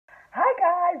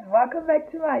welcome back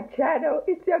to my channel.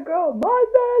 It's your girl,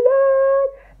 Marcellin,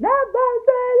 not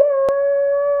Marcellin.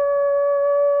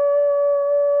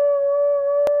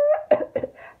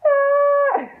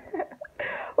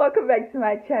 Welcome back to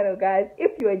my channel, guys.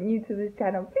 If you are new to this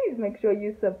channel, please make sure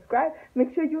you subscribe,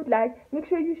 make sure you like, make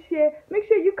sure you share, make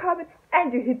sure you comment,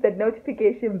 and you hit the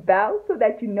notification bell so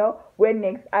that you know when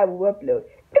next I will upload.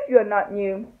 If you are not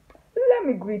new, let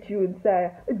me greet you and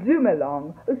say,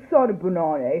 Dumelong, Son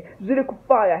Bunane,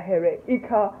 Zirikufaya Here,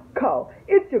 Ika Ko.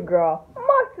 It's your girl,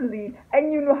 Marceline,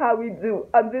 and you know how we do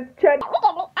on this channel.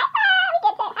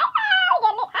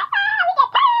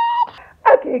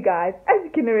 Okay, guys, as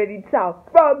you can already tell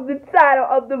from the title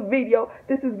of the video,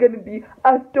 this is going to be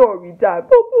a story time.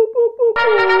 Boop, boop, boop, boop,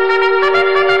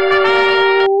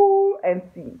 boop. And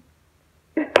scene.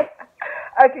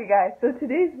 Okay, guys, so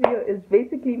today's video is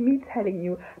basically me telling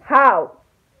you how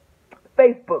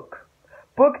Facebook,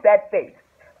 books that face,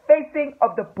 facing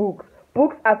of the books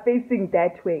are facing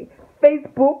that way.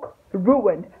 Facebook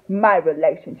ruined my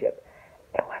relationship.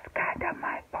 It was kind of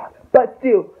my fault, but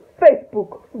still,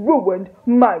 Facebook ruined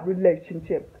my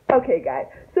relationship. Okay, guys,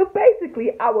 so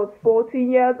basically I was 14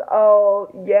 years old.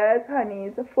 Yes, honey,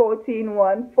 it's 14,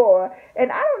 1, 4.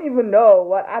 And I don't even know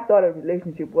what I thought a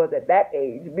relationship was at that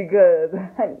age because,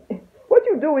 honey, what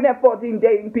you doing at 14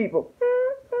 dating people?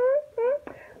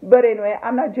 But anyway,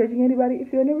 I'm not judging anybody.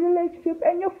 If you're in a relationship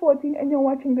and you're 14 and you're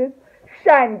watching this,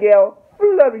 shine, girl,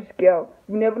 flourish, girl.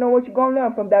 You never know what you're going to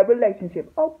learn from that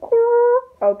relationship.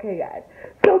 Okay, guys.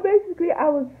 So basically, I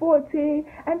was 14,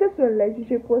 and this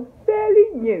relationship was fairly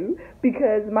new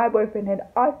because my boyfriend had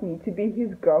asked me to be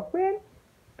his girlfriend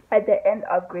at the end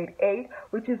of grade 8,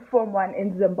 which is Form 1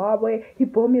 in Zimbabwe. He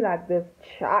bought me like this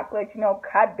chocolate,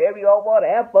 Cadbury or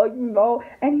whatever,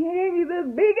 and he gave me this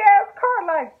big ass car.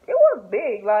 Like, it was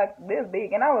big, like this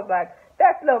big, and I was like,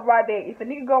 that's love right there. If a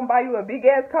nigga gonna buy you a big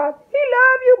ass car, he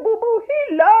love you, boo boo.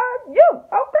 He love you.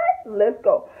 Okay, let's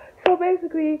go. So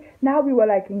basically, now we were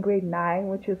like in grade 9,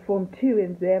 which is Form 2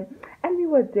 in Zim, and we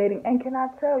were dating. And can I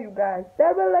tell you guys,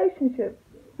 that relationship,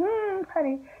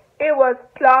 honey, it was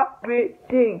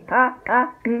flourishing,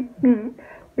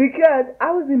 because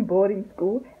I was in boarding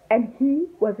school and he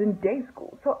was in day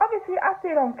school. So obviously I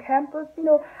stayed on campus,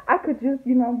 I could just,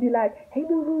 be like, hey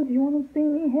boo boo, do you want to see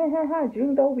me,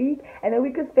 during the week? And then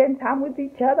we could spend time with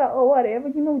each other or whatever,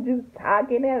 just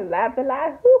talking and laughing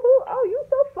like, hoo-hoo, oh, you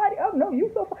so funny, oh no, you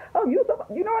so funny, oh, you so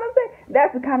funny, you know what I'm saying?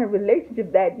 That's the kind of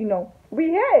relationship that,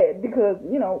 we had because,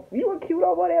 we were cute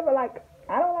or whatever. Like,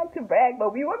 I don't like to brag,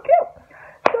 but we were cute.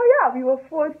 So yeah, we were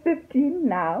 15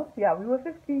 now. Yeah, we were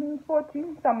 15,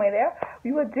 14, somewhere there.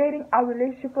 We were dating. Our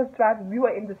relationship was thriving. We were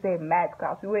in the same math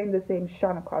class. We were in the same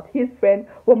Shana class. His friends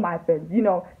were my friends.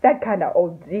 That kind of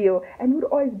old deal. And we'd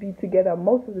always be together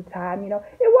most of the time. It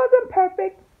wasn't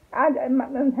perfect.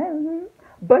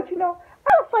 But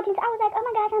I was 14, so I was like, oh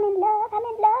my gosh, I'm in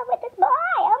love with this boy.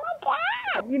 Oh my god.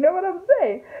 You know what I'm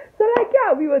saying? So like,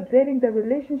 yeah, we were dating. The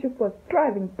relationship was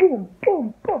thriving. Boom,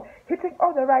 boom, boom. Hitting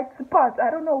all the right spots.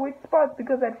 I don't know which spots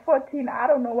because at 14, I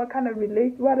don't know what a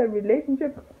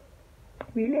relationship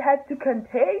really had to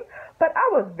contain. But I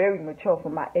was very mature for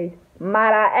my age,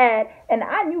 might I add. And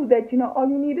I knew that, all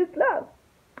you need is love.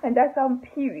 And that's on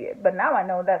period. But now I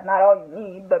know that's not all you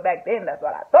need. But back then, that's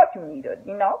what I thought you needed,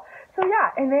 So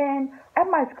yeah, and then at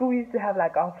my school, we used to have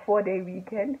like a 4-day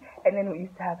weekend. And then we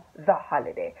used to have the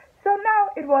holiday. So now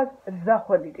it was the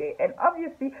holiday. And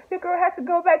obviously, the girl had to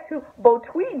go back to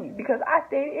Botswana because I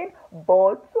stayed in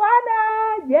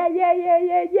Botswana. Yeah.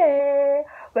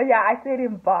 But yeah, I stayed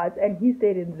in Bots and he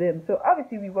stayed in Zim. So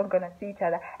obviously, we weren't going to see each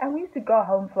other. And we used to go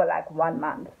home for like 1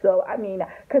 month. So, I mean,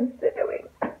 considering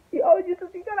we always used to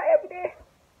see each other every day,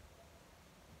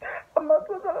 a month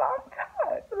was a long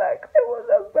time. Like, it was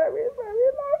a very, very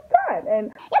long time.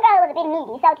 And your girl was a bit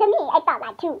needy, so to me, it felt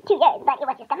like two years, but it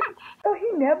was just a month. So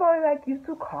he never, used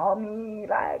to call me.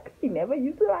 Like, he never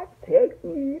used to, text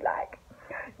me. Like,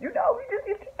 we just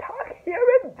used to talk here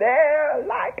and there.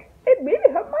 Like, it really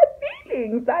hurt my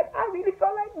feelings. Like, I really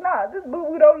felt like, nah, this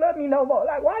boo don't love me no more.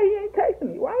 Like, why he ain't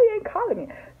texting me? Why he ain't calling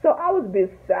me? So I was a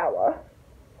bit sour.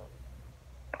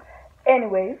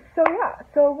 Anyways, so yeah,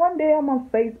 so one day I'm on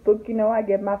Facebook, I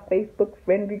get my Facebook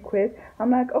friend request. I'm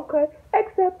like, okay,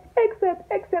 accept. I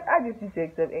just used to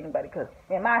accept anybody because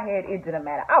in my head, it didn't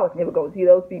matter. I was never going to see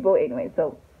those people anyway,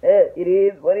 so it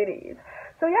is what it is.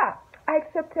 So yeah, I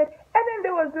accepted, and then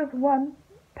there was this one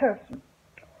person.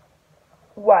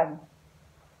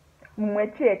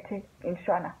 Mwechete in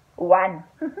Shona. One.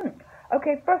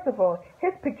 Okay, first of all,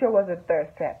 his picture was a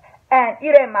thirst trap. And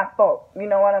it ain't my fault. You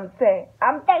know what I'm saying?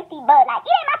 I'm thirsty, but like,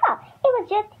 it ain't my fault. It was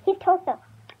just his torso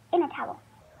in a towel.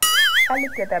 I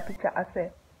looked at that picture. I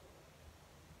said,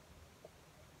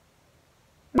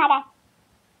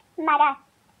 My God.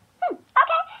 Okay.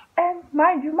 And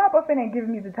mind you, my boyfriend ain't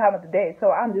giving me the time of the day, so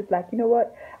I'm just like, you know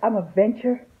what? I'm a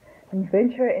venture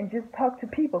and just talk to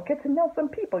people, get to know some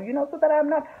people, so that I'm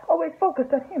not always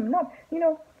focused on him, not,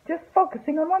 just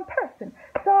focusing on one person.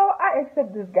 So I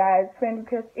accept this guy's friend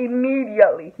request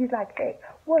immediately. He's like, hey,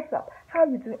 what's up? How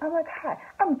you doing? I'm like, hi,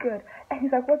 I'm good. And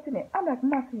he's like, what's your name? I'm like,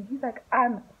 Marcy. He's like,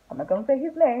 I'm not going to say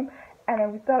his name. And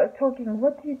then we started talking,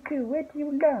 what do you do? Where do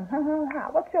you learn?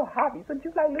 What's your hobbies? What do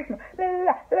you like listening?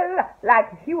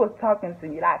 Like he was talking to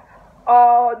me like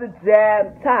all the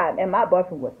damn time. And my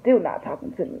boyfriend was still not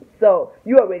talking to me. So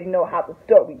you already know how the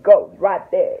story goes right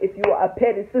there. If you are a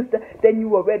petty sister, then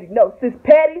you already know. Sis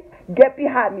Petty, get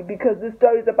behind me because this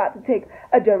story is about to take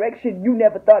a direction you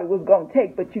never thought it was going to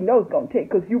take. But you know it's going to take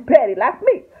because you petty like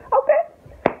me.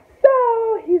 Okay? So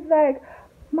he's like,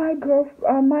 my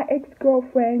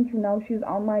ex-girlfriend, she's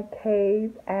on my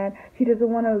case and she doesn't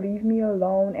want to leave me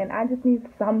alone, and I just need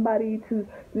somebody to,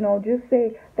 just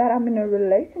say that I'm in a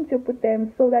relationship with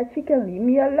them so that she can leave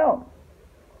me alone.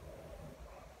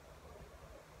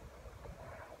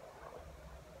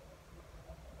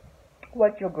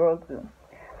 What your girl do?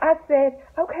 I said,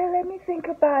 okay, let me think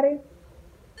about it.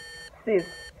 Sis,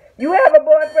 you have a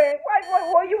boyfriend?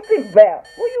 What do you think about?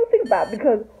 What do you think about?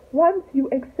 Because once you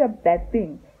accept that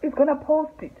thing, it's gonna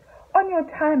post it on your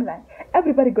timeline.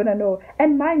 Everybody gonna know.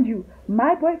 And mind you,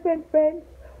 my boyfriend's friends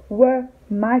were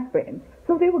my friends.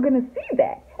 So they were gonna see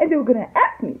that. And they were gonna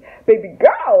ask me, baby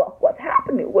girl, what's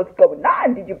happening? What's going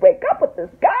on? Did you break up with this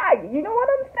guy? You know what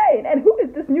I'm saying? And who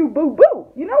is this new boo-boo?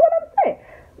 You know what I'm saying?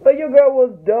 But your girl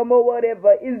was dumb or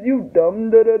whatever. Is you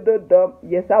dumb, dumb?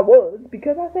 Yes, I was.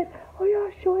 Because I said, oh, yeah,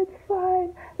 sure, it's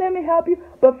fine. Let me help you.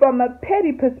 But from a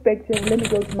petty perspective, let me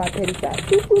go to my petty side.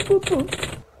 Boop, boop, boop,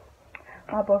 boop.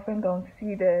 My boyfriend gonna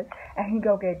see this, and he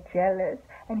gonna get jealous,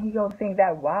 and he gonna think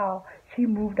that, wow, she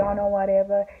moved on or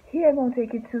whatever. He ain't gonna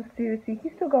take it too seriously.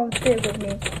 He's still gonna stay with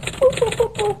me. Boop, boop,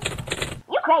 boop, boop.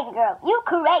 You crazy, girl. You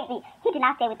crazy. He did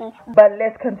not stay with me. But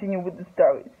let's continue with the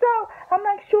story. So, I'm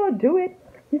like, sure, do it.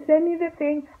 He sent me the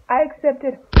thing. I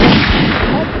accepted.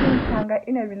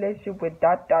 In a relationship with ...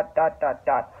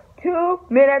 2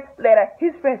 minutes later,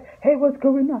 his friends, hey, what's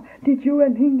going on? Did you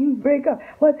and he break up?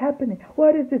 What's happening?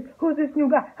 What is this? Who's this new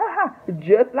guy?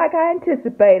 Just like I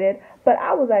anticipated. But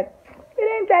I was like, it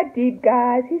ain't that deep,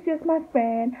 guys. He's just my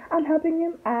friend. I'm helping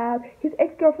him out. His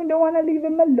ex-girlfriend don't want to leave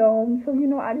him alone. So,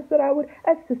 I just thought I would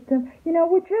assist him.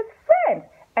 We're just friends.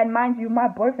 And mind you, my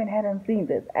boyfriend hadn't seen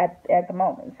this at the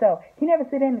moment. So he never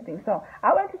said anything. So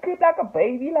I went to sleep like a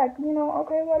baby. Like,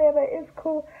 okay, whatever. It's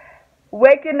cool.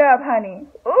 Waking up, honey.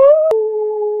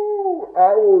 Ooh,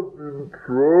 I was in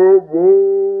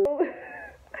trouble.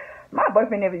 My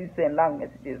boyfriend never used to send long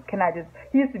messages.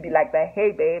 He used to be like that.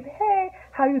 Hey, babe. Hey,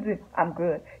 how you doing? I'm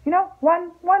good.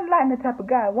 One-liner type of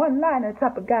guy. One-liner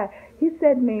type of guy. He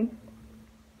sent me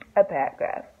a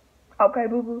paragraph. Okay,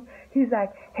 boo-boo. He's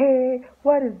like, hey,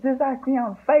 what is this I see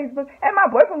on Facebook? And my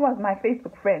boyfriend was my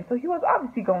Facebook friend, so he was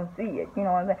obviously going to see it. You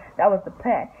know what I'm saying? That was the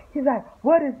plan. He's like,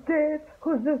 what is this?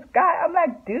 Who's this guy? I'm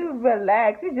like, dude,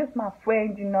 relax. He's just my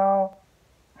friend,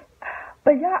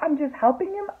 But yeah, I'm just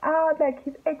helping him out, like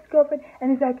his ex-girlfriend.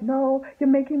 And he's like, no, you're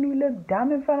making me look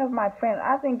dumb in front of my friend.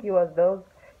 I think he was those,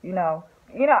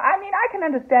 I can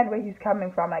understand where he's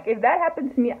coming from. Like, if that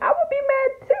happened to me, I would be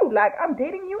mad too. Like, I'm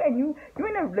dating you and you're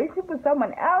in a relationship with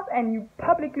someone else and you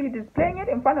publicly displaying it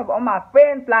in front of all my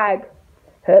friends. Like,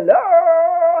 hello.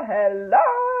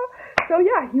 So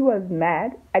yeah, he was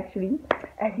mad actually,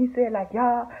 and he said like,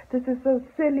 yeah, this is so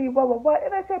silly, what.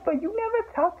 And I said, but you never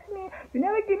talk to me. You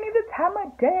never give me the time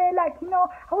of day. Like,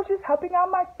 I was just helping out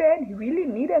my friend. He really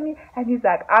needed me, and he's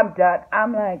like, I'm done.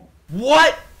 I'm like,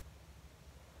 what?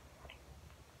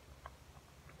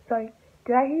 Sorry,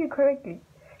 did I hear you correctly?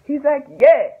 He's like,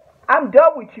 yeah, I'm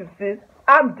done with you, sis.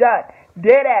 I'm done.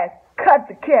 Dead ass. Cut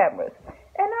the cameras.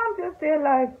 And I'm just there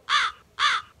like,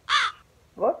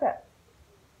 what's that?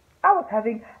 I was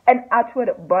having an outward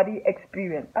body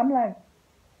experience. I'm like,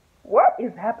 what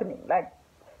is happening? Like,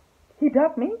 he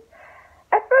dumped me?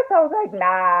 At first I was like,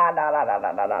 nah,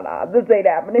 this ain't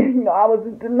happening. I was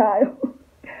in denial.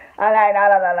 I'm like,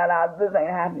 nah, this ain't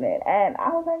happening. And I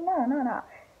was like, no.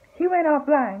 He went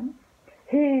offline.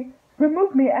 He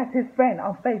removed me as his friend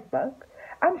on Facebook.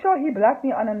 I'm sure he blocked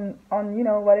me on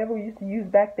whatever we used to use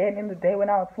back then in the day when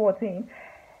I was 14. And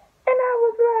I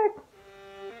was like,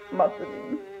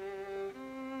 Mussolini,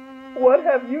 what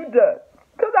have you done?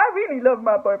 Because I really love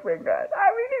my boyfriend, guys.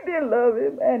 I really did love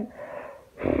him. And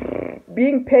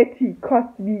being petty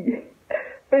cost me.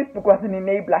 Facebook was an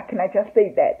enabler. Can I just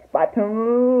say that? But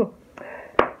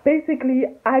basically,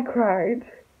 I cried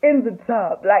in the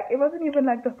tub. Like, it wasn't even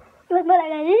like the It was more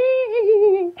like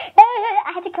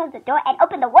I had to close the door and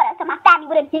open the water so my family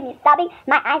wouldn't hear me sobbing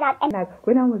my eyes out. And like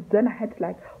when I was done, I had to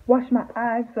like wash my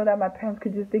eyes so that my parents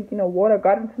could just think, water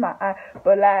got into my eye.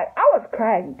 But like I was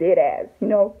crying dead ass,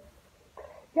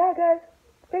 Yeah, guys,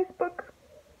 Facebook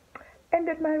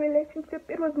ended my relationship.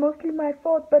 It was mostly my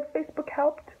fault, but Facebook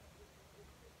helped.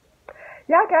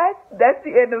 Yeah, guys, that's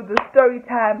the end of the story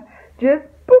time. Just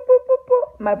boop, boop, boop,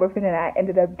 boop. My boyfriend and I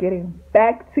ended up getting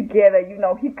back together.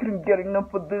 He couldn't get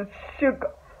enough of this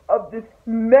sugar, of this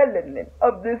melanin,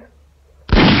 of this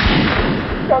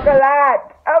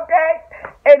chocolate. Okay?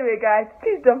 Anyway, guys,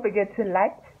 please don't forget to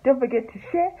like, don't forget to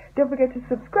share, don't forget to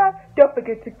subscribe, don't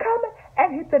forget to comment,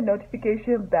 and hit the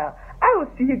notification bell. I will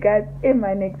see you guys in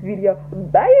my next video.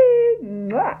 Bye!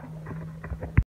 Mwah.